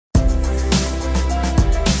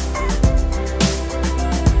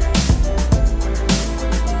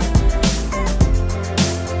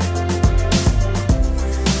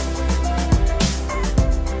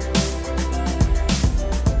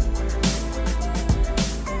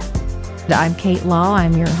I'm Kate Law.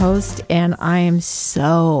 I'm your host, and I am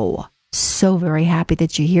so very happy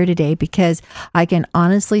that you're here today because I can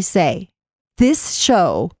honestly say this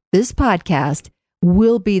show, this podcast,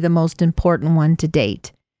 will be the most important one to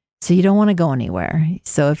date. So you don't want to go anywhere.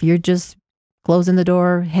 So if you're just closing the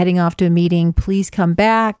door, heading off to a meeting, please come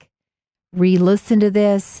back, re-listen to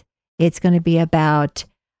this. It's going to be about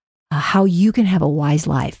how you can have a wise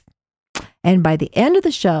life. And by the end of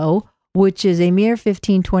the show, which is a mere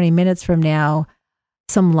 15, 20 minutes from now,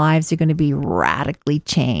 some lives are going to be radically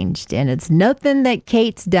changed. And it's nothing that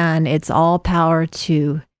Kate's done. It's all power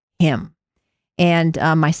to him. And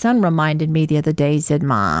my son reminded me the other day, he said,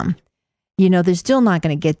 Mom, you know, they're still not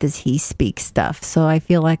going to get this He Speaks stuff. So I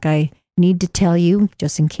feel like I need to tell you,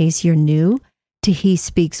 just in case you're new to He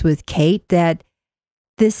Speaks with Kate, that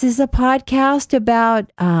this is a podcast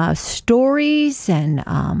about stories and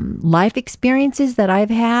life experiences that I've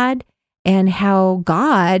had and how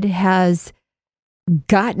God has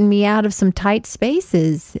gotten me out of some tight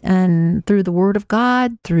spaces, and through the Word of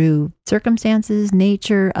God, through circumstances,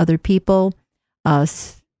 nature, other people,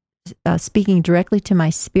 speaking directly to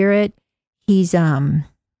my spirit. He's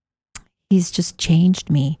just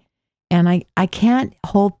changed me, and I can't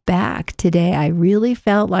hold back today. I really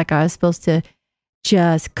felt like I was supposed to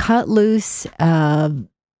just cut loose and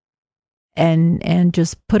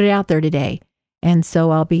just put it out there today. And so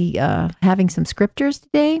I'll be having some scriptures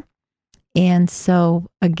today. And so,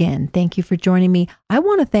 again, thank you for joining me. I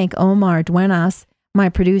want to thank Omar Duenas, my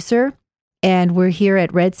producer, and we're here at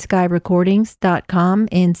redskyrecordings.com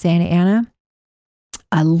in Santa Ana.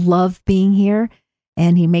 I love being here,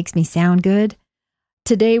 and he makes me sound good.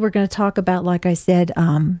 Today, we're going to talk about, like I said,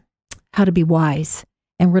 how to be wise.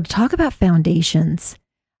 And we're going to talk about foundations.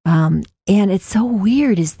 And it's so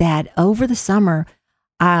weird is that over the summer,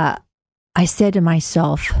 I said to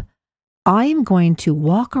myself, I am going to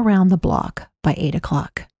walk around the block by 8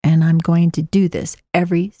 o'clock, and I'm going to do this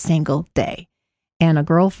every single day. And a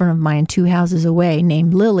girlfriend of mine 2 houses away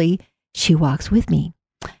named Lily, she walks with me.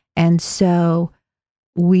 And so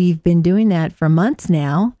we've been doing that for months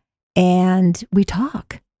now, and we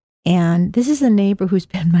talk. And this is a neighbor who's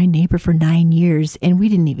been my neighbor for 9 years, and we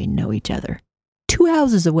didn't even know each other. 2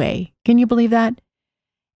 houses away. Can you believe that?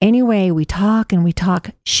 Anyway, we talk and we talk.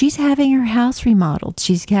 She's having her house remodeled.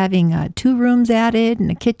 She's having 2 rooms added and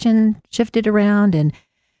a kitchen shifted around. And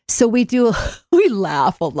so we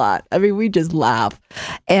laugh a lot. I mean, we just laugh.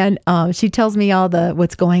 And she tells me all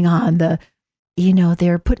what's going on. They're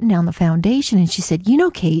putting down the foundation. And she said,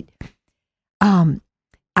 Kate,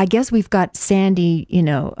 I guess we've got sandy,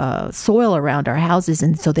 soil around our houses.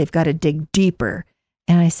 And so they've got to dig deeper.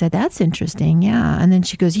 And I said, that's interesting. Yeah. And then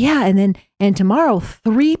she goes, yeah. And tomorrow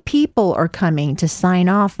 3 people are coming to sign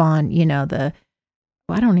off on, I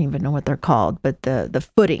don't even know what they're called, but the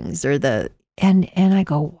footings or and I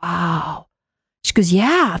go, wow. She goes,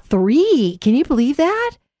 yeah, 3. Can you believe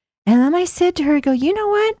that? And then I said to her, I go, you know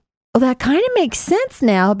what? Well, that kind of makes sense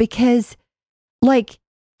now because can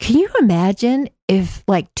you imagine if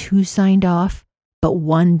 2 signed off, but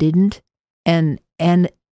 1 didn't? And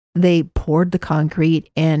they poured the concrete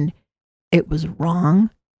and it was wrong.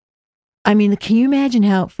 I mean, can you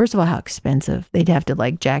imagine first of all, how expensive they'd have to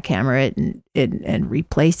jackhammer it and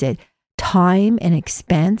replace it? Time and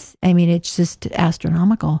expense. I mean, it's just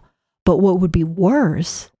astronomical. But what would be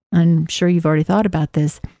worse, I'm sure you've already thought about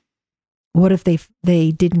this. What if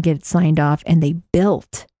they didn't get it signed off and they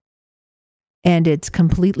built and it's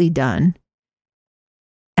completely done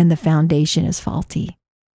and the foundation is faulty?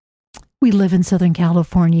 We live in Southern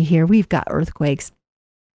California here. We've got earthquakes.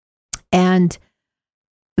 And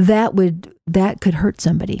that could hurt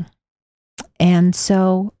somebody. And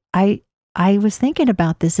so I was thinking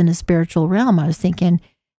about this in a spiritual realm. I was thinking,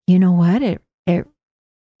 you know what?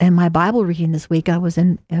 In my Bible reading this week, I was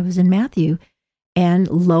in Matthew, and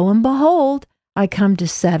lo and behold, I come to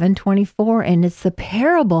 7:24, and it's the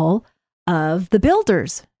parable of the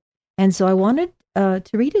builders. And so I wanted to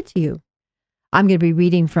read it to you. I'm going to be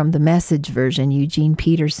reading from the Message version, Eugene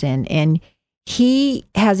Peterson, and he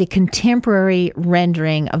has a contemporary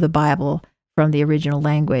rendering of the Bible from the original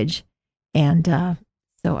language. And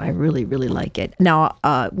so I really, really like it. Now,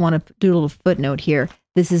 I want to do a little footnote here.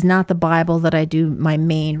 This is not the Bible that I do my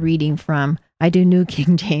main reading from. I do New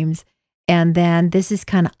King James. And then this is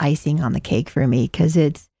kind of icing on the cake for me because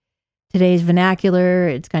it's today's vernacular.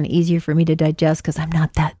 It's kind of easier for me to digest because I'm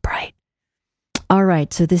not that bright. All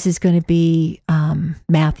right, so this is going to be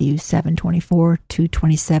Matthew 7:24 to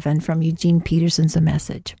 27 from Eugene Peterson's A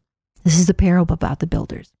Message. This is a parable about the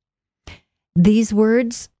builders. These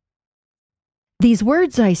words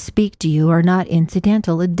I speak to you are not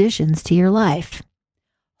incidental additions to your life.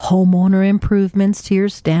 homeowner improvements to your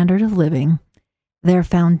standard of living. They're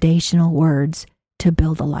foundational words to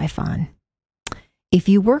build a life on. If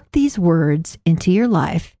you work these words into your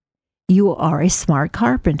life, you are a smart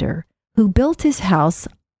carpenter who built his house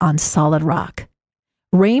on solid rock.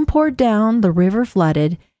 Rain poured down, the river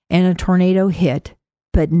flooded, and a tornado hit,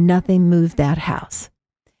 but nothing moved that house.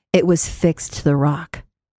 It was fixed to the rock.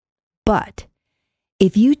 But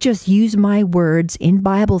if you just use my words in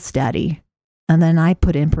Bible study, and then I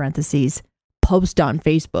put in parentheses, post on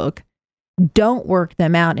Facebook, don't work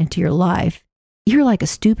them out into your life, you're like a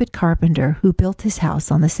stupid carpenter who built his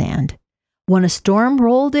house on the sand. When a storm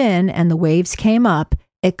rolled in and the waves came up,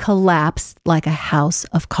 it collapsed like a house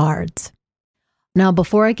of cards. Now,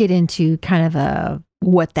 before I get into kind of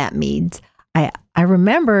what that means, I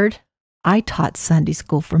remembered I taught Sunday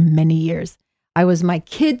school for many years. I was my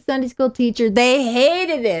kids' Sunday school teacher. They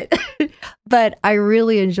hated it, but I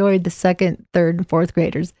really enjoyed the second, third, and fourth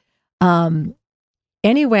graders.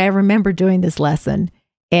 Anyway, I remember doing this lesson,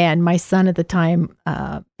 and my son at the time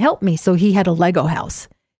helped me. So he had a Lego house.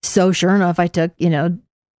 So sure enough, I took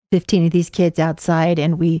 15 of these kids outside,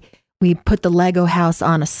 and we put the Lego house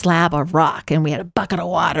on a slab of rock, and we had a bucket of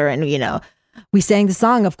water, and we sang the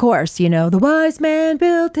song, of course, the wise man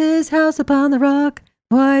built his house upon the rock.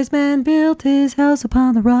 The wise man built his house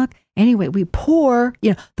upon the rock. Anyway, we pour,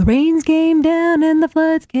 the rains came down and the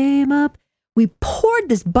floods came up. We poured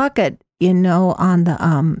this bucket, on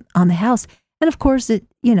the house. And of course it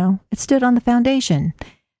stood on the foundation.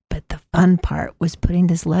 But the fun part was putting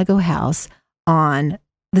this Lego house on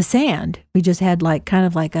the sand. We just had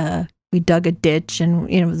we dug a ditch, and,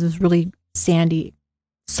 it was this really sandy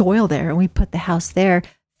soil there. And we put the house there,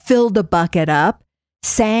 filled the bucket up,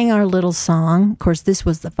 sang our little song. Of course, this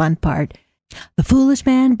was the fun part. The foolish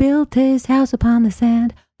man built his house upon the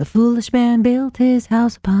sand. The foolish man built his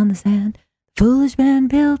house upon the sand. The foolish man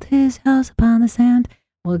built his house upon the sand.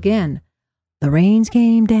 Well, again, the rains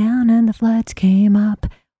came down and the floods came up.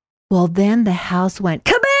 Well, then the house went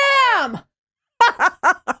kabam!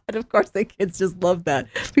 And of course, the kids just loved that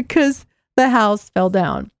because the house fell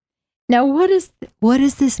down. Now, what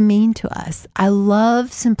does this mean to us? I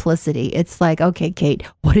love simplicity. It's like, okay, Kate,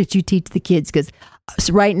 what did you teach the kids? Because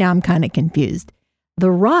right now I'm kind of confused.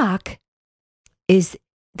 The rock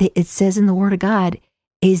it says in the Word of God,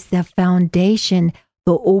 is the foundation,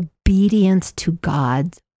 the obedience to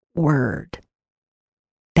God's word.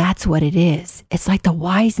 That's what it is. It's like the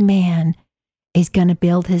wise man is going to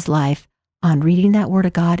build his life on reading that Word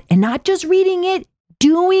of God, and not just reading it,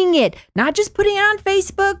 doing it, not just putting it on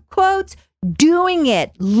Facebook quotes, doing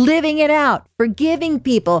it, living it out, forgiving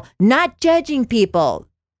people, not judging people.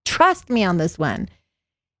 Trust me on this one.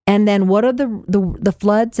 And then what are the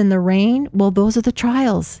floods and the rain? Well, those are the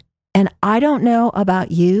trials. And I don't know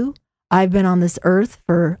about you. I've been on this earth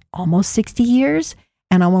for almost 60 years.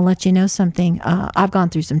 And I want to let you know something. I've gone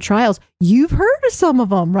through some trials. You've heard of some of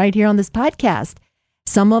them right here on this podcast.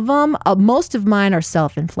 Some of them, most of mine are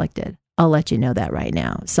self-inflicted. I'll let you know that right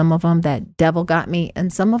now. Some of them, that devil got me.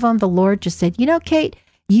 And some of them, the Lord just said, Kate,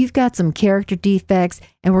 you've got some character defects,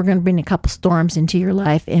 and we're going to bring a couple storms into your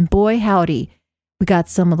life. And boy, howdy, we got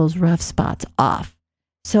some of those rough spots off.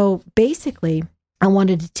 So basically, I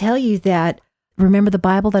wanted to tell you that, remember the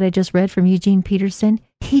Bible that I just read from Eugene Peterson?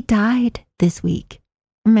 He died this week.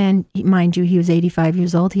 Man, mind you, he was 85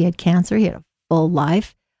 years old. He had cancer. He had a full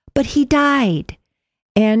life, but he died.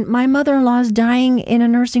 And my mother-in-law is dying in a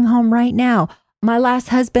nursing home right now. My last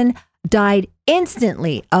husband died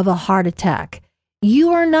instantly of a heart attack.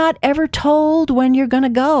 You are not ever told when you're going to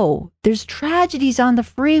go. There's tragedies on the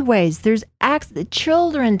freeways. There's accidents.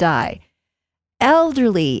 Children die.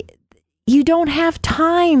 Elderly. You don't have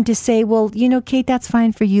time to say, well, Kate, that's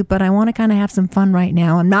fine for you, but I want to kind of have some fun right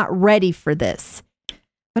now. I'm not ready for this.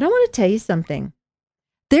 But I want to tell you something.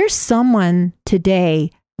 There's someone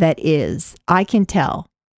today that is. I can tell.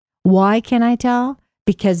 Why can I tell?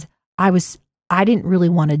 Because I didn't really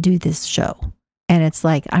want to do this show. And it's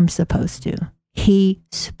like, I'm supposed to. He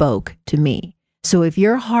spoke to me. So if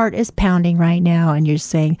your heart is pounding right now and you're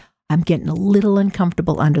saying, I'm getting a little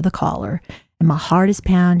uncomfortable under the collar, and my heart is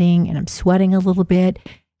pounding and I'm sweating a little bit,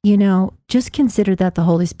 just consider that the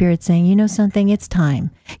Holy Spirit saying, something, it's time.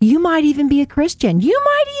 You might even be a Christian. You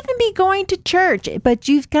might even be going to church, but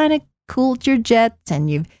you've kind of cooled your jets and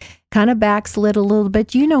you've kind of backslid a little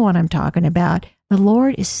bit. You know what I'm talking about. The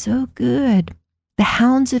Lord is so good. The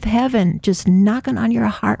hounds of heaven just knocking on your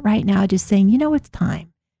heart right now, just saying, it's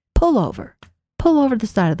time. Pull over the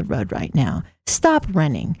side of the road right now. Stop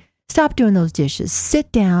running. Stop doing those dishes.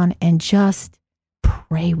 Sit down and just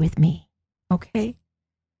pray with me. Okay?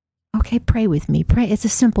 Okay, pray with me. Pray. It's a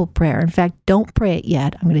simple prayer. In fact, don't pray it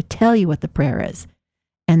yet. I'm going to tell you what the prayer is.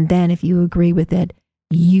 And then if you agree with it,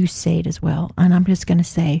 you say it as well. And I'm just going to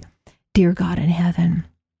say, Dear God in heaven,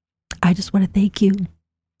 I just want to thank you.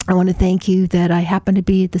 I want to thank you that I happen to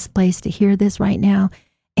be at this place to hear this right now.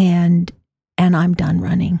 And I'm done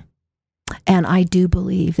running. And I do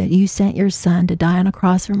believe that you sent your son to die on a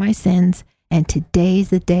cross for my sins. And today's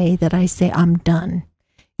the day that I say I'm done.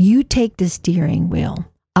 You take the steering wheel.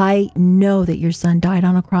 I know that your son died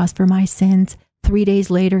on a cross for my sins. 3 days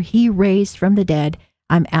later, he raised from the dead.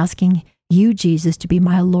 I'm asking you, Jesus, to be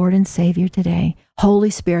my Lord and Savior today. Holy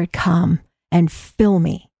Spirit, come and fill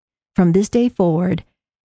me from this day forward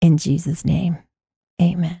in Jesus' name.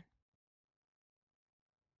 Amen.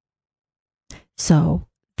 So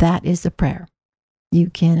that is the prayer. You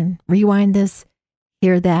can rewind this,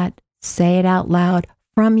 hear that, say it out loud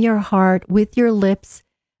from your heart with your lips,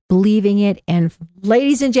 believing it. And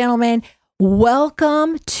ladies and gentlemen,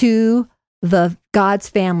 welcome to the God's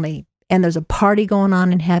family. And there's a party going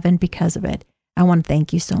on in heaven because of it. I want to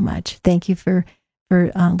thank you so much. Thank you for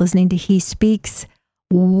listening to He Speaks.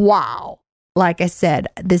 Wow. Like I said,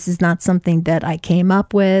 this is not something that I came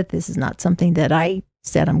up with. This is not something that I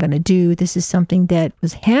said I'm going to do. This is something that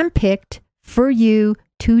was handpicked for you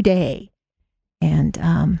today. And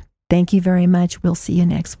thank you very much. We'll see you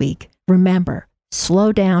next week. Remember,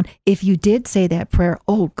 slow down. If you did say that prayer,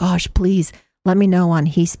 oh gosh, please let me know on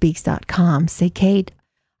hespeaks.com. Say, Kate,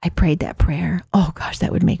 I prayed that prayer. Oh gosh,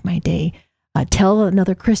 that would make my day. Tell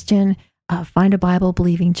another Christian, find a Bible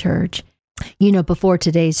believing church. You know, before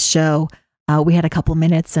today's show, we had a couple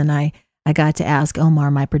minutes and I got to ask Omar,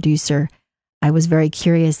 my producer. I was very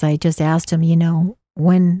curious. I just asked him, you know,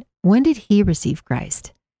 when did he receive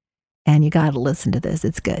Christ? And you got to listen to this.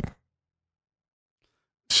 It's good.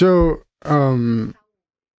 So,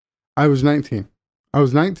 I was 19.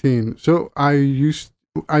 So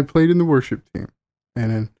I played in the worship team,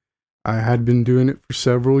 and then I had been doing it for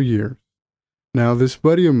several years. Now, this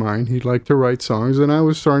buddy of mine, he'd like to write songs, and I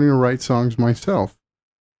was starting to write songs myself.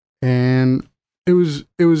 And it was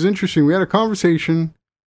interesting. We had a conversation,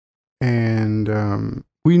 and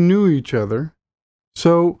we knew each other.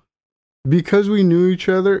 So because we knew each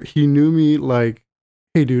other, he knew me like,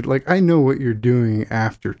 hey, dude, like, I know what you're doing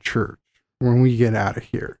after church when we get out of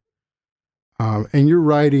here. And you're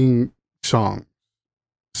writing songs.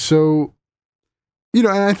 So, you know,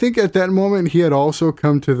 and I think at that moment he had also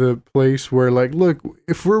come to the place where, like, look,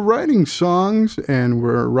 if we're writing songs and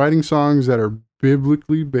we're writing songs that are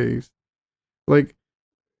biblically based, like,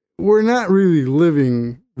 we're not really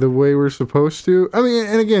living the way we're supposed to. I mean,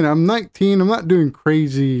 and again, I'm 19. I'm not doing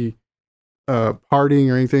crazy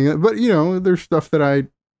partying or anything, but, you know, there's stuff that I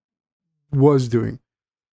was doing.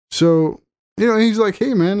 So, you know, he's like,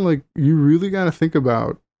 hey, man, like, you really got to think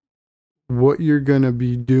about what you're going to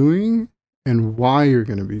be doing and why you're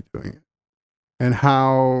going to be doing it and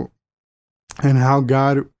how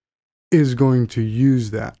God is going to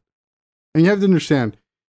use that. And you have to understand,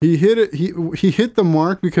 he hit it. He hit the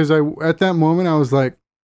mark because at that moment I was like,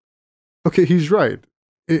 okay, he's right.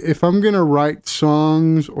 If I'm going to write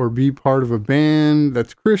songs or be part of a band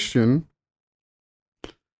that's Christian,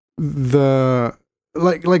 I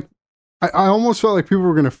almost felt like people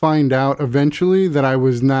were going to find out eventually that I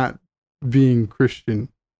was not being Christian,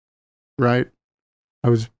 right? I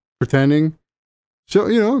was pretending. So,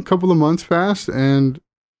 you know, a couple of months passed and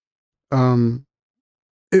it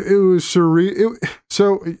was surreal.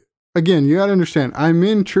 So again, you got to understand, I'm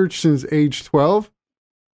in church since age 12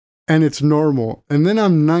 and it's normal. And then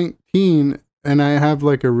I'm 19 and I have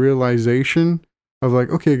like a realization of like,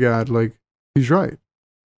 okay, God, like, he's right.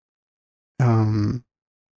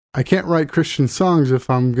 I can't write Christian songs if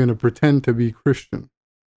I'm going to pretend to be Christian,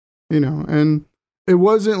 you know, and it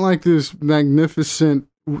wasn't like this magnificent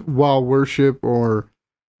while worship or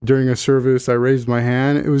during a service, I raised my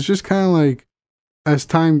hand. It was just kind of like, as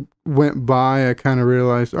time went by, I kind of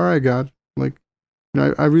realized, all right, God, like, you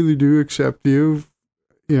know, I really do accept you,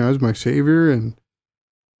 you know, as my savior. And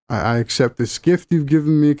I accept this gift you've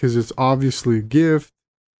given me because it's obviously a gift.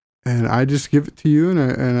 And I just give it to you,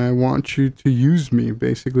 and I want you to use me,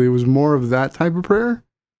 basically. It was more of that type of prayer.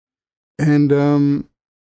 And,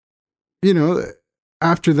 you know,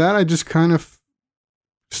 after that, I just kind of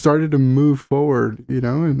started to move forward, you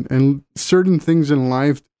know, and certain things in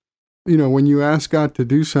life, you know, when you ask God to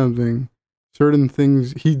do something, certain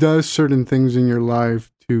things, he does certain things in your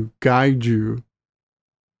life to guide you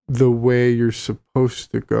the way you're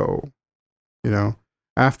supposed to go, you know.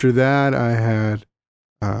 After that, I had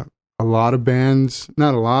a lot of bands,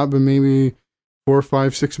 not a lot, but maybe 4,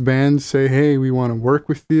 5, 6 bands say, hey, we want to work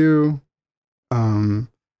with you.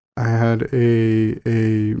 I had a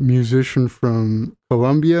musician from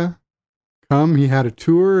Colombia come. He had a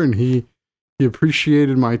tour, and he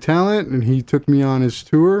appreciated my talent, and he took me on his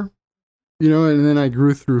tour, and then I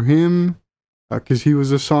grew through him because he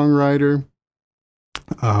was a songwriter.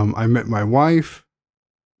 I met my wife,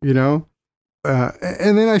 and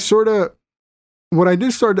then what I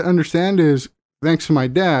did start to understand is, thanks to my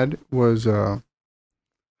dad, was how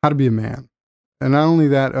to be a man. And not only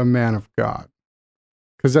that, a man of God.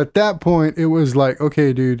 Because at that point, it was like,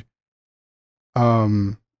 okay, dude,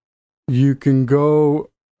 you can go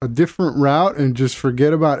a different route and just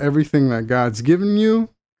forget about everything that God's given you.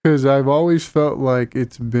 Because I've always felt like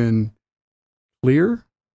it's been clear.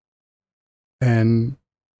 And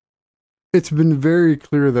it's been very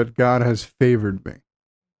clear that God has favored me.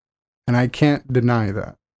 And I can't deny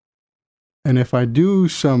that. And if I do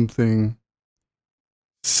something,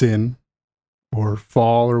 sin or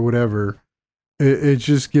fall or whatever, it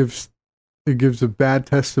just gives a bad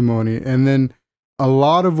testimony. And then a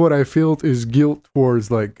lot of what I feel is guilt towards,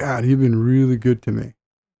 like, God, you've been really good to me.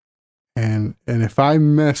 And if I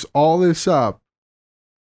mess all this up,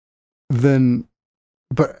 then,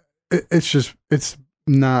 but it's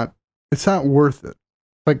not worth it.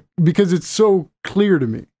 Like, because it's so clear to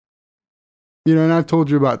me. And I've told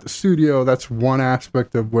you about the studio. That's one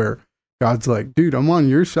aspect of where God's like, dude, I'm on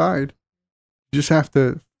your side. You just have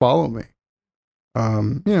to follow me.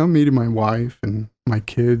 Meeting my wife and my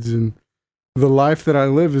kids, and the life that I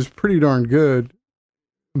live is pretty darn good.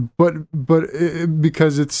 But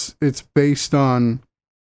because it's based on,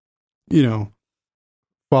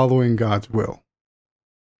 following God's will.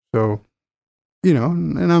 So,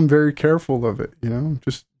 and I'm very careful of it,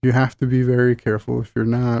 just, you have to be very careful if you're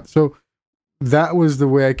not. So that was the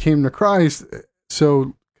way I came to Christ.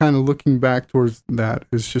 So kind of looking back towards that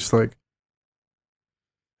is just like,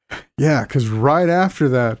 yeah, because right after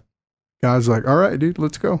that, God's like, all right, dude,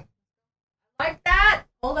 let's go. Like that.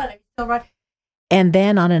 Hold on. I'm still right. And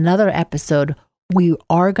then on another episode, we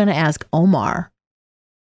are going to ask Omar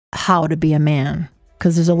how to be a man,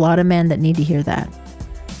 because there's a lot of men that need to hear that.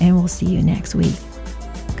 And we'll see you next week.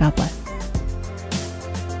 God bless.